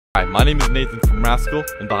my name is Nathan from Rascal,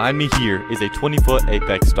 and behind me here is a 20-foot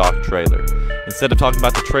Apex stock trailer. Instead of talking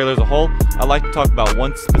about the trailer as a whole, I'd like to talk about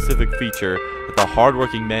one specific feature that the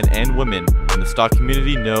hardworking men and women in the stock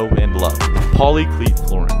community know and love: PolyCleat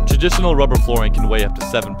flooring. Traditional rubber flooring can weigh up to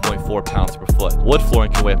 7.4 pounds per foot. Wood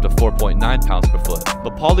flooring can weigh up to 4.9 pounds per foot.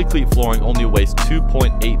 But PolyCleat flooring only weighs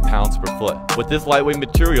 2.8 pounds per foot. With this lightweight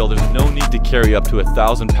material, there's no need to carry up to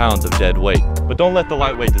 1,000 pounds of dead weight. But don't let the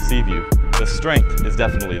lightweight deceive you. The strength is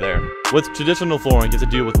definitely there. With traditional flooring, you have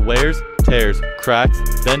to deal with wears, tears, cracks,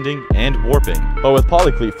 bending, and warping. But with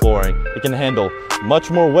PolyCleat flooring, it can handle much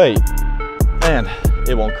more weight, and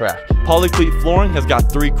it won't crack. PolyCleat flooring has got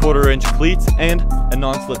 3/4-inch cleats and a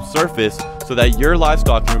non-slip surface so that your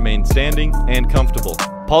livestock can remain standing and comfortable.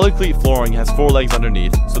 PolyCleat flooring has 4 legs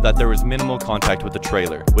underneath so that there is minimal contact with the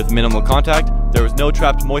trailer. With minimal contact, there is no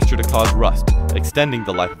trapped moisture to cause rust, extending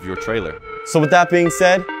the life of your trailer. So with that being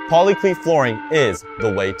said, PolyCleat flooring is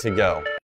the way to go.